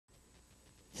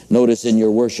Notice in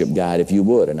your worship guide, if you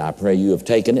would, and I pray you have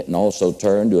taken it, and also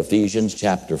turn to Ephesians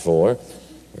chapter 4,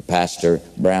 where Pastor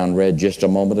Brown read just a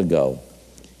moment ago.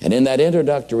 And in that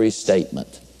introductory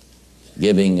statement,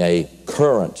 giving a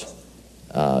current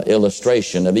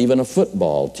illustration of even a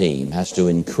football team has to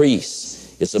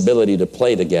increase its ability to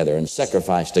play together and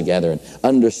sacrifice together and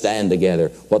understand together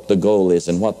what the goal is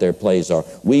and what their plays are.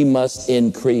 We must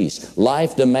increase.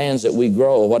 Life demands that we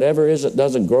grow. Whatever is it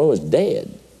doesn't grow is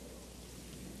dead.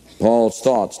 Paul's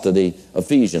thoughts to the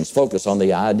Ephesians focus on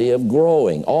the idea of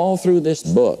growing. All through this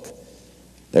book,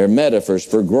 they're metaphors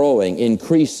for growing,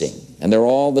 increasing, and they're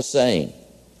all the same.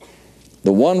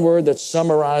 The one word that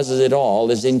summarizes it all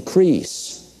is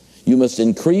increase. You must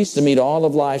increase to meet all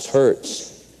of life's hurts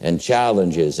and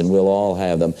challenges, and we'll all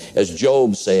have them. As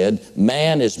Job said,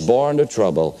 man is born to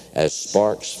trouble as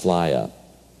sparks fly up.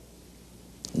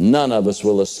 None of us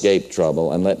will escape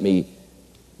trouble, and let me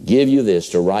give you this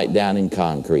to write down in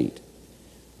concrete.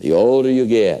 The older you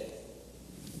get,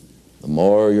 the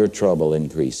more your trouble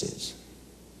increases.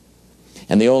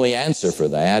 And the only answer for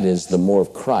that is the more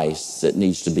of Christ that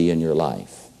needs to be in your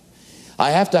life.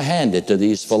 I have to hand it to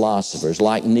these philosophers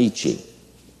like Nietzsche.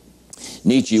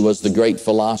 Nietzsche was the great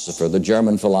philosopher, the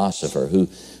German philosopher, who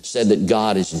said that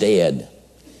God is dead.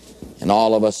 And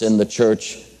all of us in the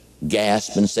church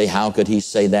gasp and say, how could he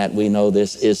say that? We know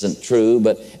this isn't true.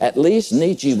 But at least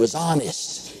Nietzsche was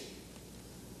honest.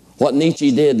 What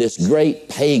Nietzsche did, this great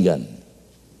pagan,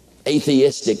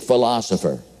 atheistic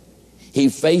philosopher, he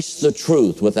faced the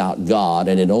truth without God,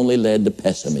 and it only led to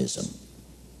pessimism.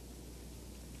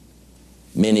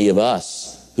 Many of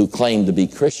us who claim to be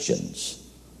Christians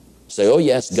say, oh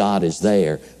yes, God is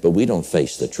there, but we don't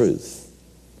face the truth.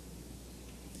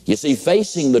 You see,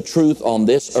 facing the truth on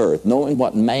this earth, knowing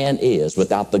what man is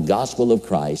without the gospel of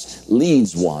Christ,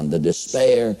 leads one to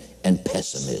despair and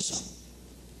pessimism.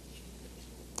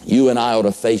 You and I ought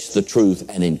to face the truth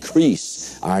and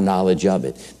increase our knowledge of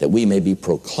it, that we may be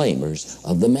proclaimers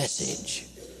of the message.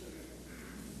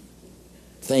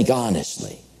 Think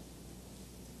honestly.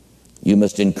 You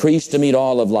must increase to meet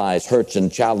all of life's hurts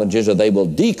and challenges, or they will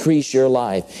decrease your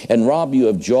life and rob you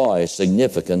of joy,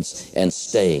 significance, and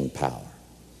staying power.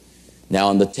 Now,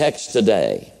 in the text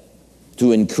today,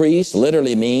 to increase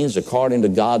literally means, according to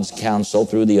God's counsel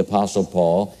through the Apostle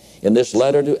Paul, in this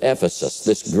letter to Ephesus,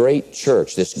 this great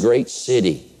church, this great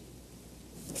city,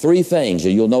 three things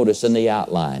that you'll notice in the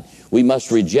outline. We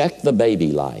must reject the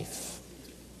baby life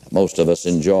that most of us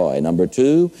enjoy. Number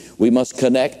two, we must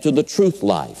connect to the truth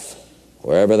life,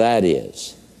 wherever that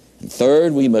is. And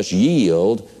third, we must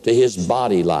yield to his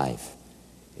body life.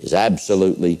 It is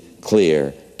absolutely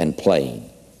clear and plain.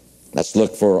 Let's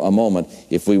look for a moment,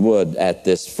 if we would, at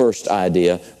this first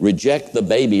idea, reject the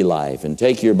baby life. And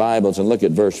take your Bibles and look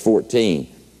at verse 14.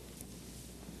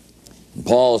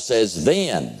 Paul says,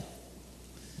 then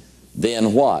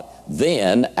what?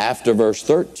 Then, after verse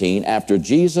 13, after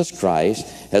Jesus Christ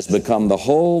has become the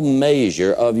whole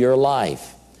measure of your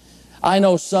life. I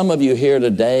know some of you here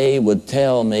today would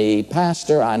tell me,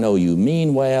 Pastor, I know you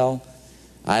mean well.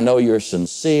 I know you're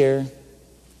sincere.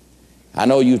 I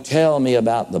know you tell me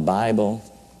about the Bible,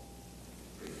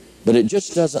 but it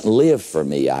just doesn't live for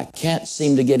me. I can't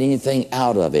seem to get anything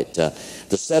out of it. To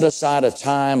set aside a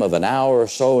time of an hour or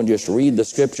so and just read the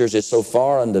Scriptures is so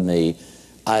foreign to me.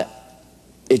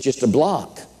 It's just a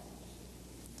block.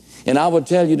 And I would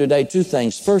tell you today two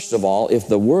things. First of all, if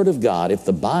the Word of God, if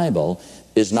the Bible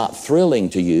is not thrilling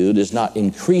to you, is not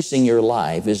increasing your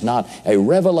life, is not a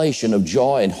revelation of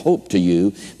joy and hope to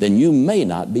you, then you may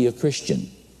not be a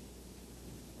Christian.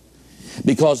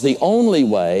 Because the only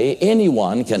way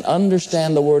anyone can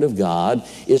understand the Word of God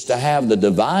is to have the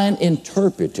divine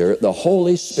interpreter, the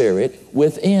Holy Spirit,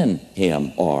 within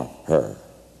him or her.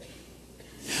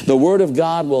 The Word of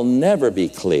God will never be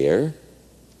clear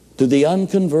to the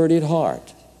unconverted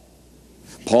heart.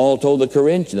 Paul told the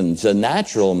Corinthians, the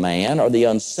natural man or the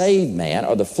unsaved man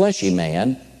or the fleshy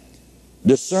man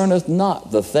discerneth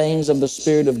not the things of the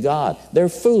Spirit of God. They're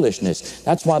foolishness.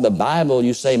 That's why the Bible,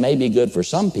 you say, may be good for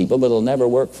some people, but it'll never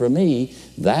work for me.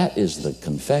 That is the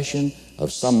confession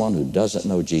of someone who doesn't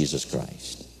know Jesus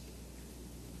Christ.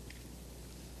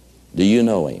 Do you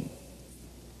know him?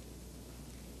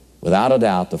 Without a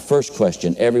doubt, the first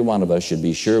question every one of us should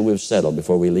be sure we've settled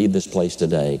before we leave this place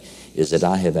today is that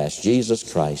I have asked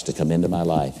Jesus Christ to come into my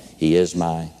life. He is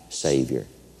my Savior.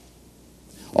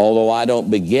 Although I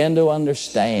don't begin to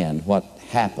understand what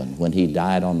happened when he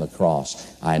died on the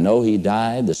cross, I know he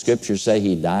died. The Scriptures say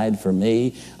he died for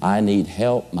me. I need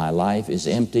help. My life is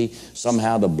empty.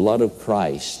 Somehow the blood of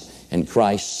Christ and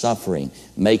Christ's suffering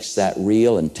makes that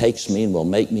real and takes me and will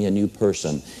make me a new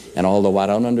person. And although I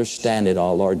don't understand it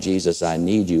all, Lord Jesus, I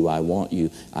need you, I want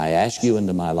you, I ask you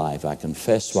into my life. I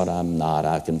confess what I'm not.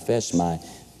 I confess my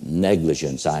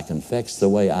negligence. I confess the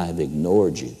way I have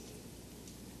ignored you.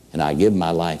 And I give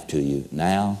my life to you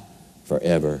now,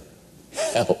 forever.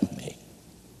 Help me.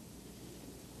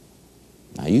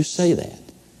 Now you say that,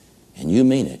 and you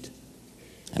mean it.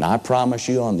 And I promise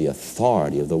you on the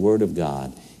authority of the Word of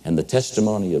God and the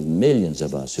testimony of millions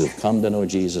of us who have come to know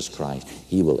Jesus Christ,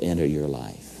 He will enter your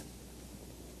life.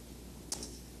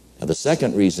 Now, the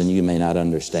second reason you may not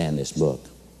understand this book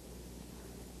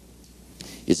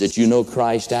is that you know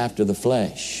Christ after the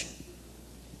flesh,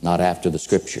 not after the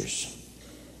Scriptures.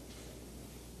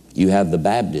 You have the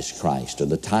Baptist Christ, or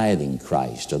the tithing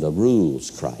Christ, or the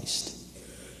rules Christ,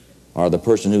 or the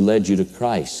person who led you to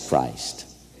Christ,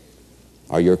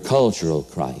 or your cultural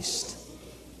Christ.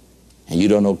 And you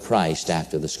don't know Christ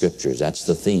after the Scriptures. That's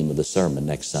the theme of the sermon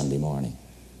next Sunday morning.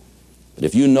 But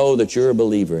if you know that you're a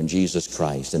believer in Jesus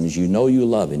Christ, and as you know you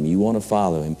love Him, you want to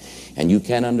follow Him, and you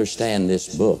can't understand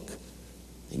this book,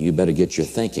 then you better get your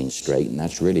thinking straight, and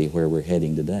that's really where we're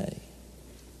heading today.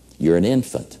 You're an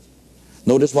infant.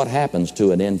 Notice what happens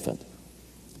to an infant.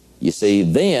 You see,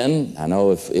 then, I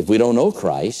know if we don't know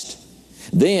Christ,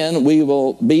 then we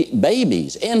will be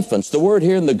babies, infants. The word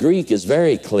here in the Greek is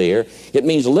very clear. It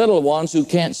means little ones who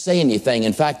can't say anything.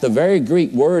 In fact, the very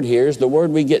Greek word here is the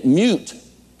word we get mute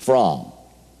from.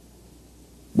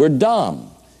 We're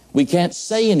dumb. We can't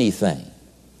say anything.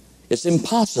 It's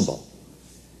impossible.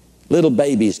 Little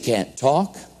babies can't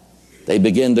talk. They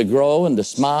begin to grow and to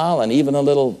smile, and even a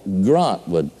little grunt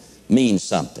would mean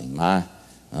something. My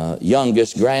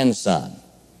youngest grandson,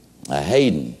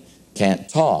 Hayden, can't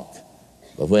talk,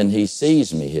 but when he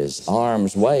sees me, his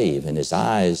arms wave and his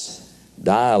eyes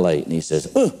dilate, and he says,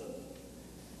 "Ugh."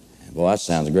 Boy, that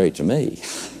sounds great to me.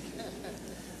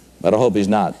 But I hope he's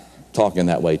not talking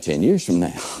that way 10 years from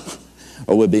now,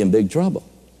 or we'll be in big trouble.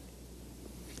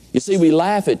 You see, we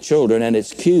laugh at children, and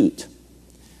it's cute.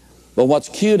 But what's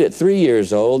cute at 3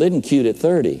 years old isn't cute at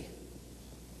 30.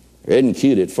 Or isn't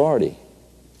cute at 40.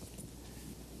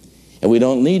 And we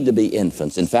don't need to be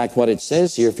infants. In fact, what it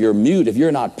says here, if you're mute, if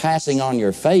you're not passing on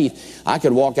your faith, I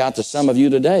could walk out to some of you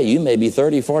today. You may be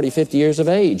 30, 40, 50 years of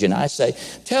age, and I say,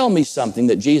 tell me something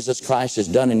that Jesus Christ has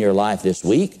done in your life this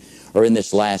week, or in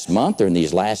this last month, or in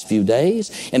these last few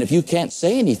days. And if you can't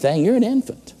say anything, you're an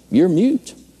infant. You're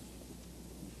mute.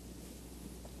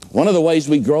 One of the ways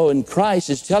we grow in Christ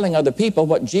is telling other people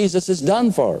what Jesus has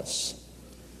done for us.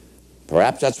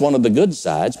 Perhaps that's one of the good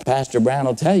sides. Pastor Brown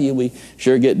will tell you we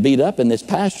sure get beat up in this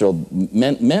pastoral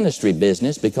ministry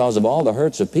business because of all the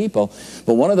hurts of people.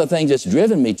 But one of the things that's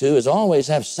driven me to is always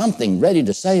have something ready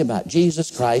to say about Jesus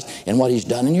Christ and what He's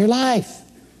done in your life.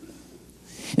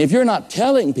 And if you're not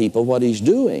telling people what He's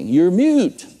doing, you're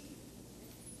mute.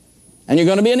 And you're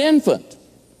going to be an infant.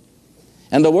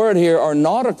 And the word here are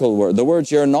nautical words. The words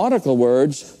here are nautical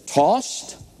words,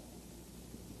 tossed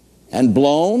and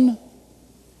blown.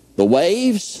 The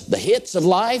waves, the hits of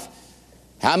life.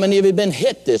 How many of you have been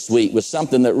hit this week with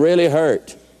something that really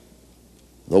hurt?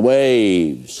 The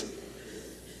waves.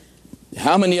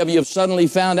 How many of you have suddenly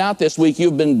found out this week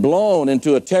you've been blown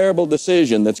into a terrible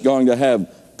decision that's going to have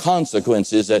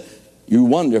consequences that you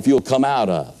wonder if you'll come out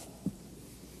of?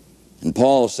 And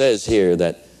Paul says here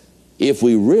that if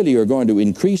we really are going to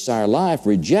increase our life,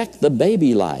 reject the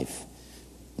baby life.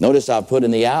 Notice I've put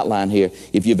in the outline here,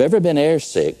 if you've ever been air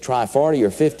sick, try 40 or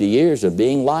 50 years of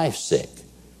being life sick.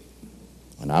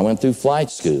 When I went through flight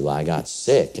school, I got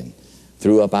sick and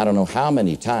threw up I don't know how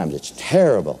many times. It's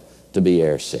terrible to be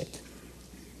air sick.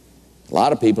 A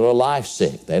lot of people are life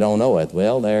sick. They don't know it.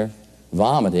 Well, they're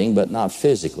vomiting, but not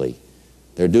physically.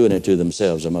 They're doing it to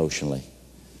themselves emotionally.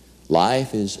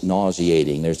 Life is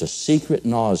nauseating. There's a secret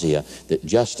nausea that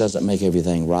just doesn't make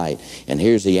everything right. And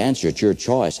here's the answer. It's your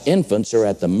choice. Infants are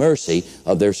at the mercy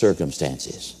of their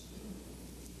circumstances.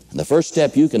 And the first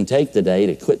step you can take today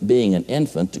to quit being an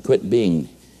infant, to quit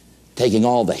taking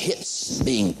all the hits,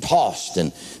 being tossed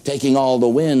and taking all the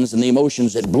winds and the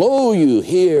emotions that blow you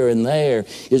here and there,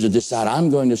 is to decide, I'm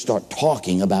going to start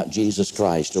talking about Jesus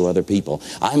Christ to other people.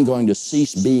 I'm going to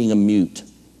cease being a mute.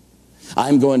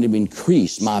 I'm going to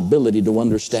increase my ability to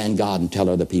understand God and tell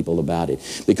other people about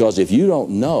it. Because if you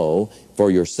don't know for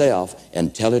yourself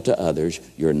and tell it to others,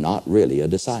 you're not really a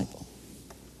disciple.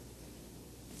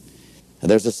 And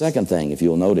there's a second thing, if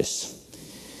you'll notice.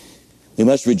 We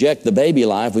must reject the baby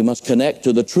life. We must connect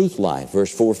to the truth life.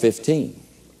 Verse 4:15.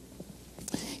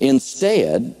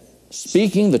 Instead,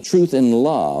 speaking the truth in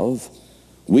love,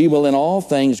 we will in all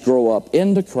things grow up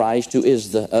into Christ, who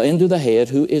is into the head,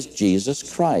 who is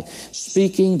Jesus Christ,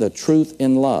 speaking the truth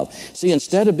in love. See,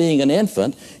 instead of being an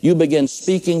infant, you begin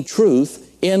speaking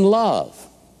truth in love.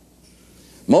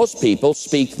 Most people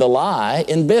speak the lie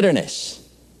in bitterness.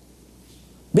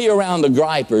 Be around the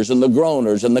gripers and the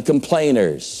groaners and the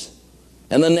complainers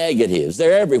and the negatives.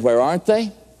 They're everywhere, aren't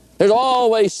they? There's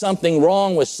always something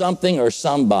wrong with something or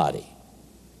somebody.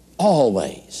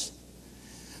 Always.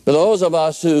 But those of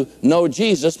us who know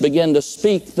Jesus begin to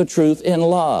speak the truth in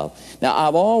love. Now,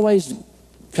 I've always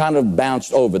kind of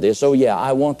bounced over this. Oh, yeah,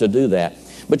 I want to do that.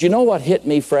 But you know what hit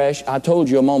me fresh? I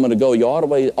told you a moment ago, you ought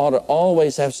to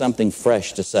always have something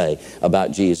fresh to say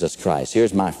about Jesus Christ.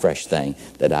 Here's my fresh thing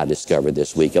that I discovered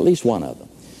this week, at least one of them.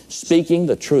 Speaking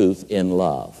the truth in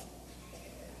love.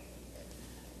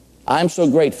 I'm so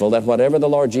grateful that whatever the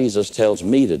Lord Jesus tells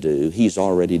me to do, He's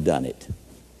already done it.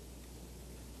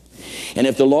 And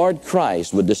if the Lord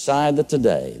Christ would decide that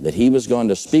today that He was going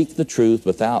to speak the truth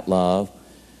without love,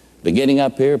 beginning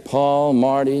up here, Paul,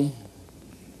 Marty,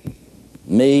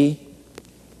 me,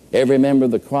 every member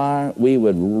of the choir, we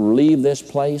would leave this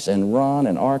place and run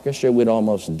an orchestra. We'd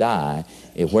almost die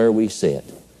where we sit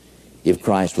if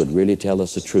Christ would really tell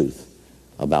us the truth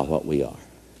about what we are.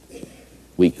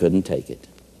 We couldn't take it.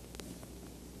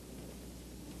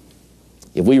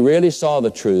 If we really saw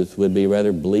the truth, we'd be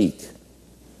rather bleak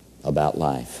about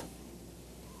life.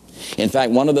 In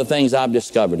fact, one of the things I've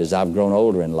discovered as I've grown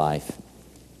older in life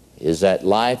is that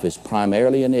life is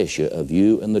primarily an issue of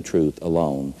you and the truth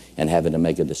alone and having to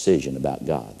make a decision about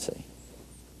God, see.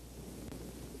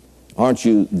 Aren't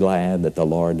you glad that the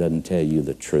Lord doesn't tell you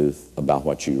the truth about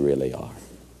what you really are?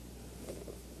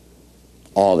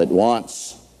 All at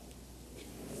once.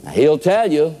 Now, He'll tell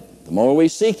you. The more we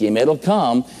seek Him, it'll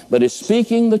come, but it's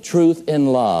speaking the truth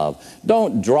in love.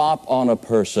 Don't drop on a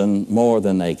person more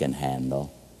than they can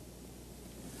handle.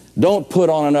 Don't put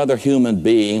on another human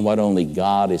being what only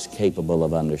God is capable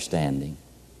of understanding.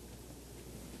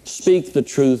 Speak the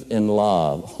truth in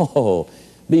love. Oh,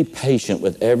 be patient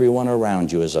with everyone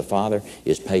around you as a father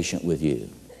is patient with you.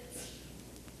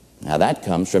 Now that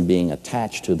comes from being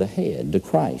attached to the head, to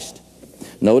Christ.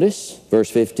 Notice, verse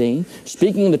 15,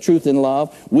 speaking the truth in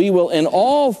love, we will in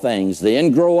all things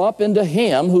then grow up into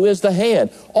Him who is the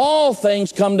head. All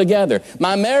things come together.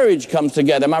 My marriage comes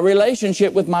together. My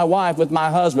relationship with my wife, with my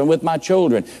husband, with my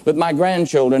children, with my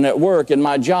grandchildren, at work, in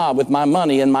my job, with my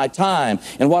money and my time,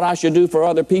 and what I should do for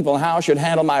other people, how I should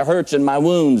handle my hurts and my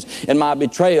wounds and my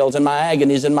betrayals and my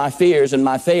agonies and my fears and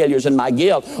my failures and my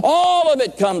guilt. All of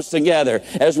it comes together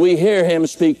as we hear Him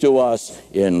speak to us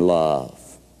in love.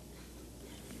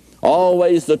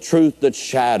 Always the truth that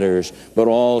shatters, but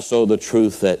also the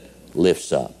truth that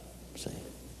lifts up. See?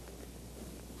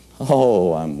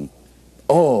 I'm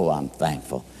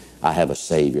thankful I have a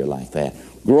Savior like that.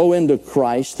 Grow into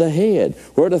Christ the head.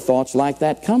 Where do thoughts like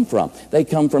that come from? They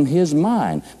come from His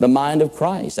mind, the mind of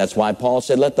Christ. That's why Paul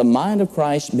said, let the mind of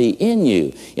Christ be in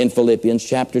you in Philippians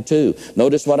chapter 2.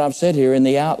 Notice what I've said here in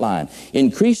the outline.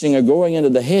 Increasing or growing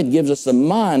into the head gives us the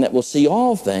mind that will see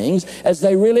all things as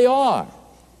they really are.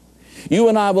 You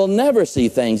and I will never see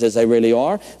things as they really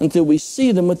are until we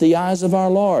see them with the eyes of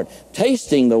our Lord.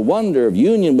 Tasting the wonder of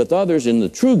union with others in the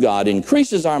true God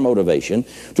increases our motivation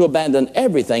to abandon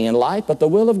everything in life but the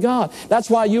will of God.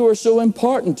 That's why you are so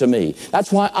important to me.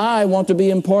 That's why I want to be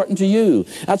important to you.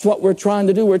 That's what we're trying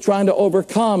to do. We're trying to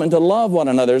overcome and to love one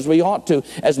another as we ought to,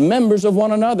 as members of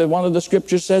one another. One of the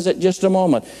scriptures says it just a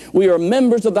moment. We are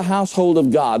members of the household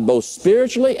of God, both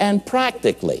spiritually and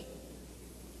practically.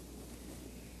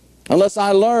 Unless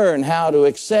I learn how to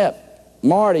accept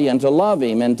Marty and to love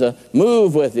him and to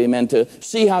move with him and to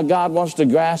see how God wants to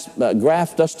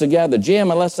graft us together.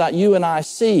 Jim, unless you and I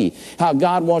see how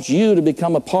God wants you to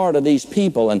become a part of these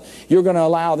people and you're going to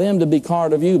allow them to be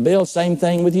part of you. Bill, same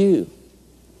thing with you.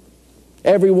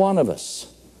 Every one of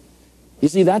us. You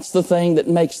see, that's the thing that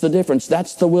makes the difference.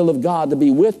 That's the will of God, to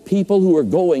be with people who are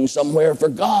going somewhere for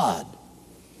God.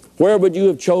 Where would you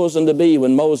have chosen to be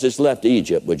when Moses left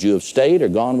Egypt? Would you have stayed or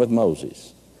gone with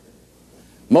Moses?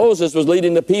 Moses was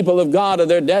leading the people of God to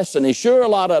their destiny. Sure, a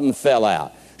lot of them fell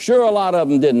out. Sure, a lot of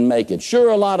them didn't make it.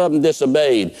 Sure, a lot of them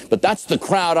disobeyed. But that's the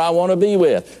crowd I want to be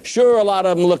with. Sure, a lot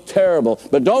of them look terrible.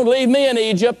 But don't leave me in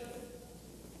Egypt.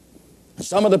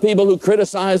 Some of the people who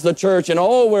criticize the church, and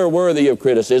we're worthy of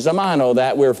criticism. I know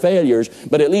that. We're failures,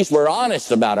 but at least we're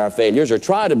honest about our failures, or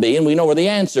try to be, and we know where the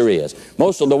answer is.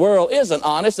 Most of the world isn't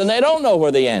honest, and they don't know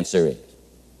where the answer is.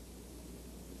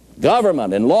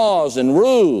 Government and laws and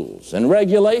rules and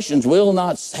regulations will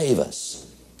not save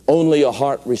us. Only a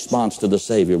heart response to the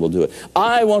Savior will do it.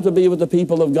 I want to be with the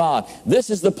people of God. This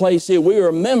is the place here. We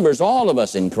are members, all of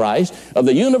us in Christ, of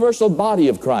the universal body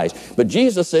of Christ. But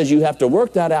Jesus says you have to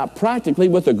work that out practically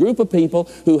with a group of people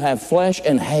who have flesh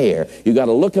and hair. You've got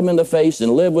to look them in the face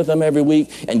and live with them every week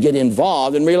and get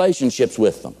involved in relationships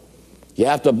with them. You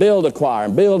have to build a choir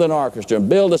and build an orchestra and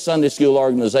build a Sunday school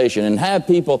organization and have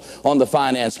people on the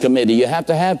finance committee. You have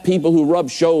to have people who rub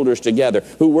shoulders together,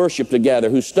 who worship together,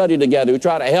 who study together, who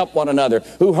try to help one another,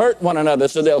 who hurt one another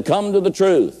so they'll come to the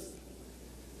truth.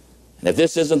 And if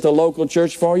this isn't the local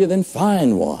church for you, then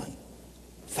find one.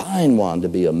 Find one to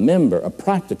be a member, a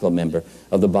practical member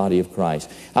of the body of Christ.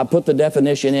 I put the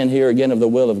definition in here again of the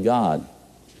will of God.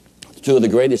 Two of the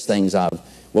greatest things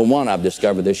one I've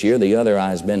discovered this year, the other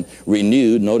has been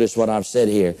renewed. Notice what I've said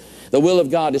here. The will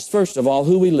of God is, first of all,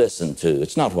 who we listen to.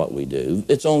 It's not what we do.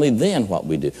 It's only then what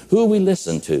we do. Who we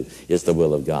listen to is the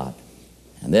will of God.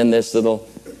 And then this little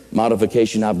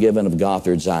modification I've given of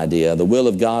Gothard's idea. The will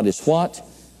of God is what?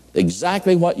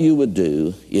 Exactly what you would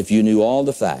do if you knew all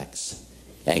the facts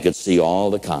and could see all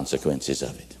the consequences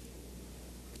of it.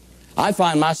 I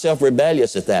find myself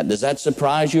rebellious at that. Does that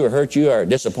surprise you or hurt you or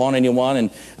disappoint anyone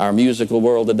in our musical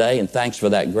world today? And thanks for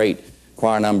that great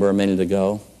choir number a minute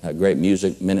ago, that great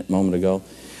music moment ago.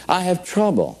 I have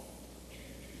trouble.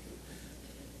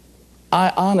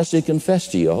 I honestly confess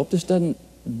to you, I hope this doesn't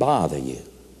bother you.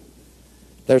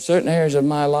 There are certain areas of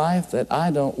my life that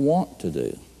I don't want to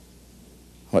do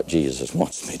what Jesus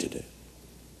wants me to do.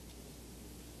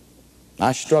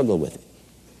 I struggle with it.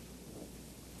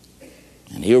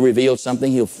 And he'll reveal something,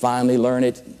 he'll finally learn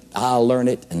it, I'll learn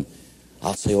it, and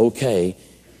I'll say, okay.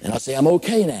 And I'll say, I'm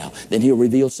okay now. Then he'll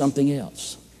reveal something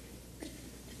else.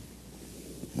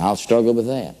 And I'll struggle with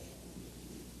that.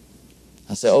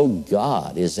 I say, oh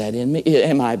God, is that in me?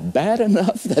 Am I bad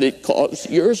enough that it caused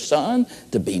your son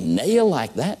to be nailed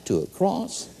like that to a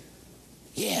cross?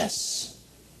 Yes.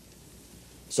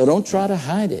 So don't try to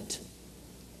hide it.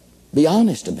 Be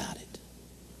honest about it.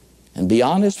 And be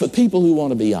honest with people who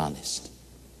want to be honest.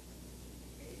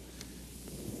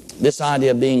 This idea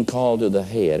of being called to the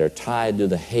head or tied to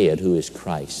the head who is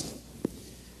Christ.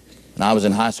 When I was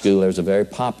in high school, there was a very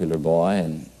popular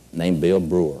boy named Bill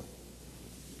Brewer.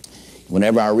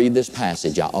 Whenever I read this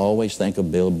passage, I always think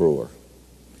of Bill Brewer.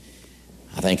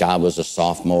 I think I was a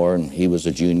sophomore and he was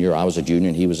a junior. I was a junior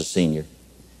and he was a senior.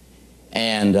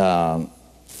 And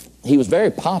he was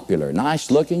very popular, nice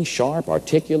looking, sharp,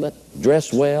 articulate,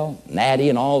 dressed well, natty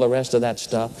and all the rest of that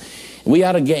stuff. We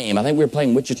had a game. I think we were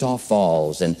playing Wichita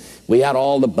Falls, and we had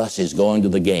all the buses going to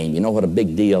the game. You know what a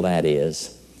big deal that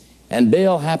is. And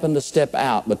Bill happened to step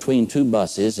out between two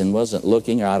buses and wasn't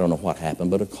looking, or I don't know what happened,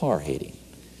 but a car hit him,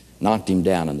 knocked him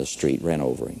down in the street, ran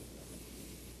over him.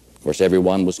 Of course,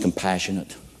 everyone was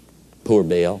compassionate. Poor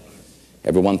Bill.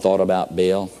 Everyone thought about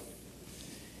Bill.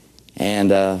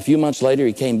 And a few months later,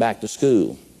 he came back to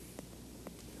school.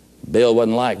 Bill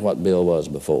wasn't like what Bill was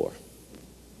before.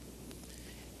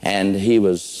 And he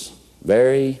was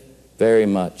very, very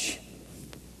much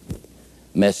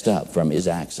messed up from his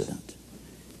accident.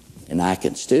 And I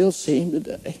can still see him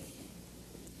today.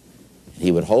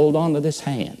 He would hold on to this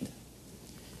hand.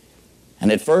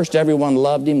 And at first everyone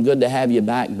loved him. Good to have you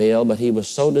back, Bill. But he was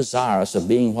so desirous of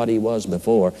being what he was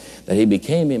before that he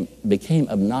became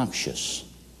obnoxious.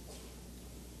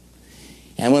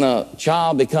 And when a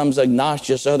child becomes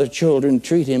obnoxious, other children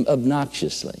treat him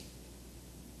obnoxiously.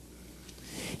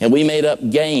 And we made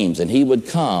up games, and he would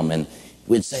come, and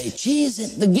we'd say, "Geez,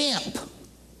 it's the Gimp."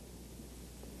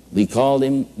 We called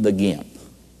him the Gimp.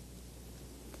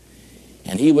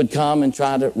 And he would come and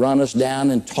try to run us down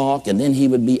and talk, and then he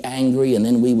would be angry, and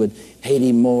then we would hate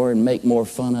him more and make more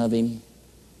fun of him.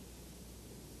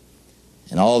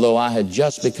 And although I had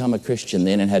just become a Christian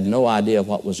then and had no idea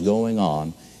what was going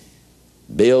on,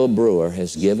 Bill Brewer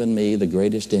has given me the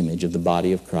greatest image of the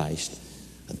body of Christ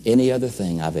of any other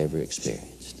thing I've ever experienced.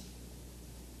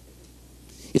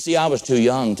 You see, I was too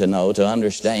young to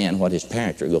understand what his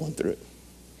parents were going through.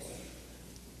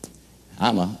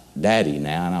 I'm a daddy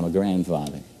now, and I'm a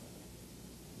grandfather.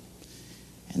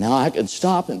 And now I can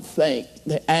stop and think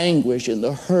the anguish and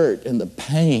the hurt and the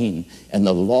pain and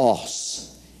the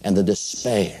loss and the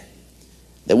despair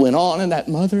that went on in that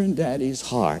mother and daddy's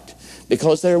heart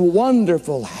because their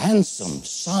wonderful, handsome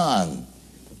son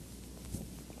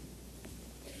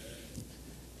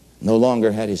no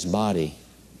longer had his body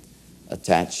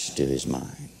attached to his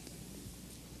mind.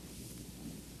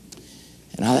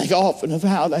 And I think often of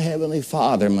how the Heavenly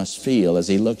Father must feel as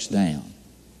he looks down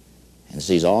and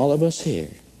sees all of us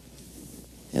here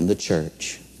in the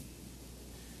church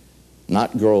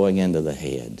not growing into the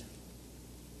head,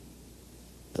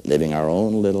 but living our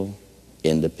own little,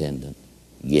 independent,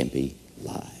 gimpy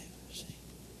lives.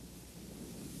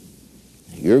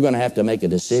 You're going to have to make a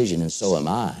decision, and so am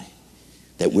I,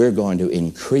 that we're going to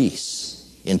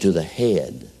increase into the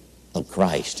head of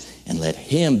Christ and let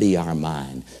Him be our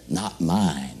mind, not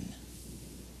mine.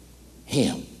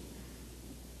 Him.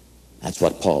 That's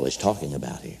what Paul is talking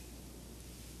about here.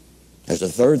 There's a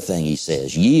third thing he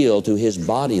says, yield to His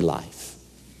body life.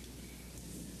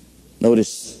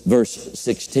 Notice verse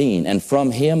 16, and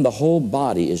from Him the whole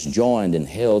body is joined and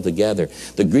held together.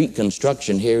 The Greek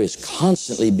construction here is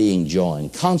constantly being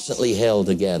joined, constantly held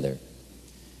together.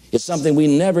 It's something we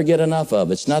never get enough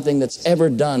of. It's nothing that's ever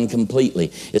done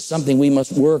completely. It's something we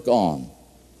must work on.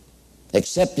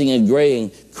 Accepting and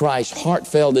agreeing Christ's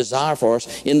heartfelt desire for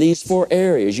us in these 4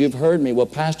 areas. You've heard me. Well,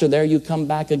 Pastor, there you come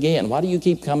back again. Why do you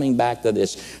keep coming back to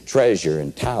this treasure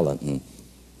and talent and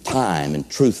time and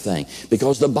truth thing?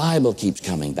 Because the Bible keeps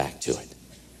coming back to it.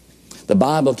 The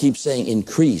Bible keeps saying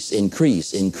increase,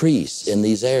 increase, increase in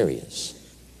these areas.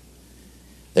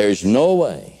 There's no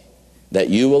way that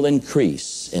you will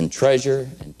increase in treasure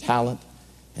and talent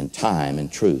and time and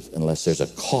truth unless there's a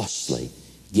costly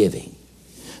giving.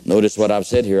 Notice what I've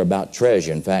said here about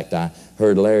treasure. In fact, I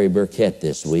heard Larry Burkett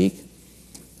this week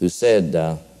who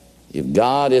said, if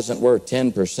God isn't worth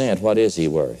 10%, what is He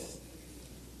worth?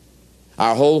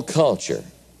 Our whole culture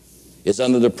is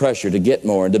under the pressure to get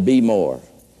more and to be more.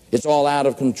 It's all out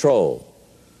of control.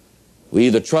 We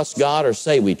either trust God or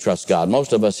say we trust God.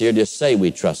 Most of us here just say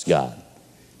we trust God.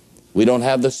 We don't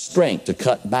have the strength to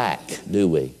cut back, do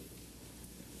we?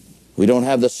 We don't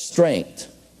have the strength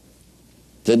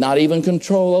to not even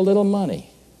control a little money.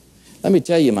 Let me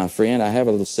tell you, my friend, I have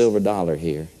a little silver dollar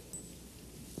here.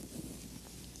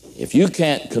 If you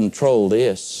can't control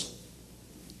this,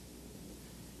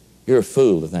 you're a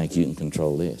fool to think you can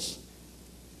control this.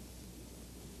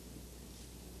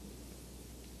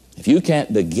 If you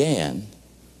can't begin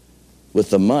with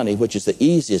the money, which is the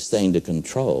easiest thing to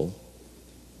control,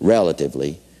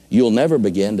 relatively, you'll never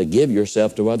begin to give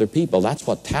yourself to other people. That's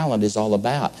what talent is all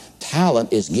about.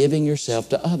 Talent is giving yourself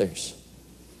to others.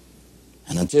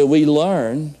 And until we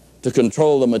learn to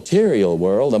control the material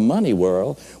world, the money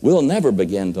world, we'll never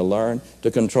begin to learn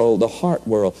to control the heart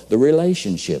world, the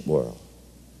relationship world.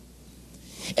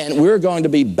 And we're going to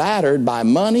be battered by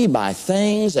money, by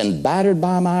things, and battered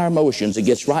by our emotions. It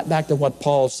gets right back to what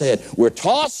Paul said. We're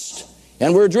tossed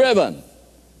and we're driven.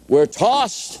 We're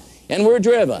tossed and we're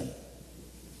driven.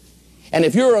 And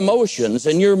if your emotions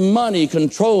and your money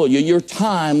control you, your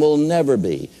time will never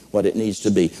be what it needs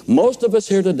to be. Most of us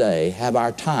here today have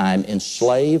our time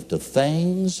enslaved to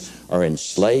things or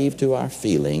enslaved to our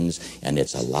feelings, and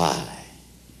it's a lie.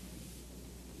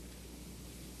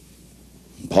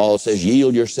 Paul says,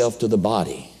 yield yourself to the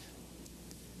body.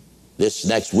 This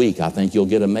next week, I think you'll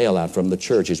get a mail out from the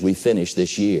church as we finish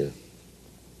this year.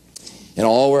 And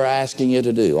all we're asking you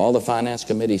to do, all the finance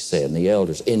committee said and the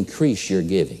elders, increase your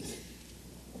giving.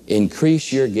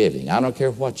 Increase your giving. I don't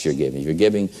care what you're giving. If you're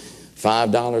giving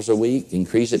 $5 a week,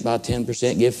 increase it by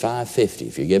 10%, give $5.50.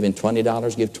 If you're giving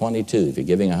 $20, give $22. If you're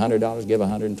giving $100, give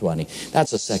 $120.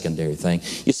 That's a secondary thing.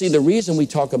 You see, the reason we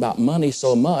talk about money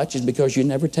so much is because you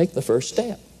never take the first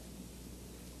step.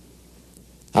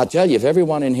 I tell you, if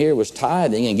everyone in here was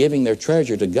tithing and giving their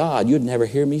treasure to God, you'd never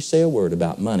hear me say a word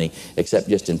about money except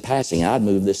just in passing. I'd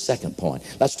move this second point.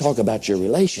 Let's talk about your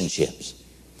relationships.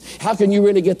 How can you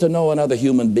really get to know another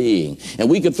human being? And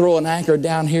we could throw an anchor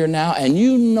down here now, and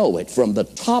you know it from the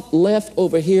top left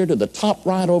over here to the top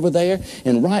right over there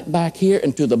and right back here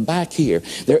and to the back here.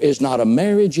 There is not a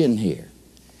marriage in here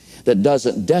that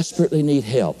doesn't desperately need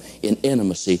help in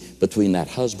intimacy between that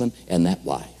husband and that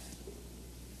wife.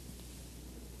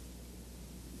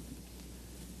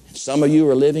 Some of you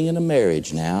are living in a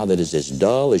marriage now that is as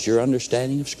dull as your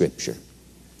understanding of Scripture,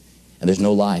 and there's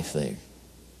no life there.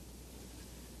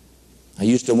 I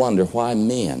used to wonder why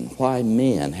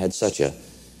men had such a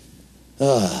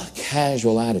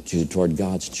casual attitude toward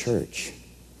God's church.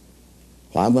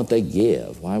 Why won't they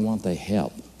give? Why won't they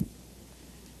help?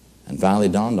 And finally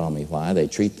dawned on me why. They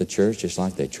treat the church just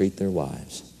like they treat their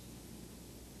wives.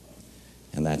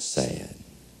 And that's sad.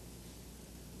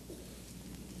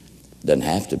 Doesn't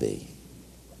have to be.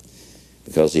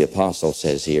 Because the apostle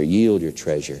says here, yield your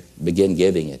treasure. Begin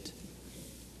giving it.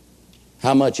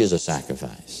 How much is a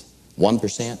sacrifice? 1%?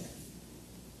 2%?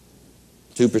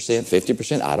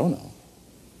 50%? I don't know.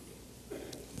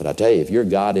 But I tell you, if your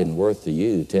God isn't worth to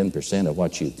you 10% of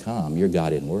what you come, your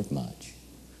God isn't worth much.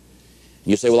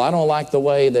 You say, well, I don't like the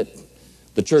way that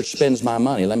the church spends my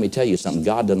money. Let me tell you something.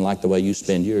 God doesn't like the way you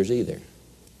spend yours either.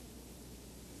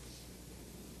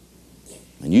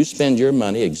 And you spend your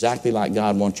money exactly like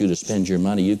God wants you to spend your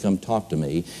money, you come talk to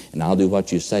me, and I'll do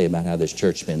what you say about how this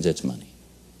church spends its money.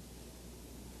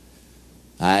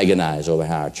 I agonize over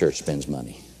how our church spends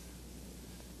money.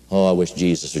 Oh, I wish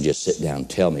Jesus would just sit down and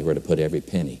tell me where to put every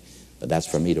penny. But that's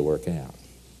for me to work out.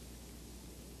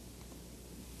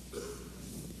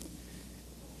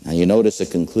 Now you notice the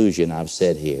conclusion I've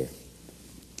said here.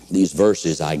 These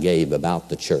verses I gave about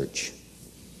the church,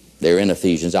 they're in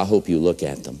Ephesians. I hope you look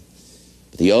at them.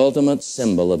 But the ultimate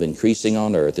symbol of increasing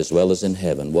on earth as well as in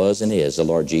heaven was and is the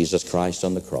Lord Jesus Christ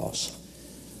on the cross,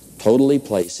 totally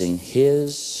placing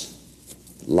His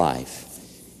life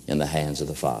in the hands of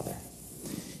the Father.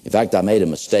 In fact, I made a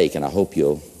mistake, and I hope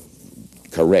you'll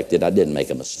correct it. I didn't make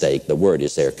a mistake. The word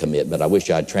is there, commit, but I wish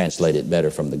I'd translate it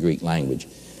better from the Greek language.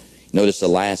 Notice the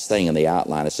last thing in the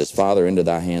outline. It says, Father, into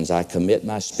thy hands I commit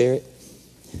my spirit.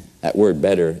 That word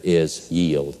better is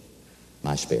yield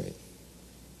my spirit.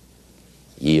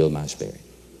 Yield my spirit.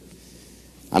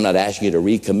 I'm not asking you to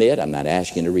recommit. I'm not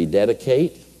asking you to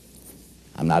rededicate.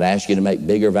 I'm not asking you to make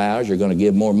bigger vows. You're going to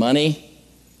give more money.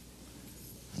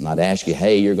 I'm not asking you,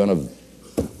 hey, you're going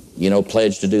to,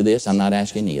 pledge to do this. I'm not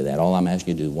asking any of that. All I'm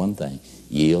asking you to do one thing,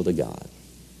 yield to God.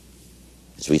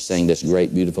 As we sing this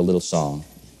great, beautiful little song,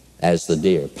 as the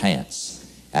deer pants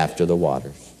after the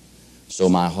water, so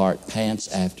my heart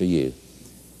pants after you.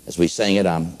 As we sing it,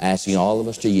 I'm asking all of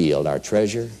us to yield our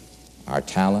treasure, our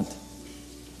talent,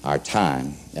 our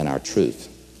time, and our truth.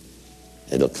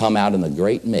 It'll come out in the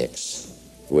great mix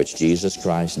for which Jesus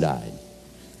Christ died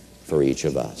for each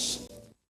of us.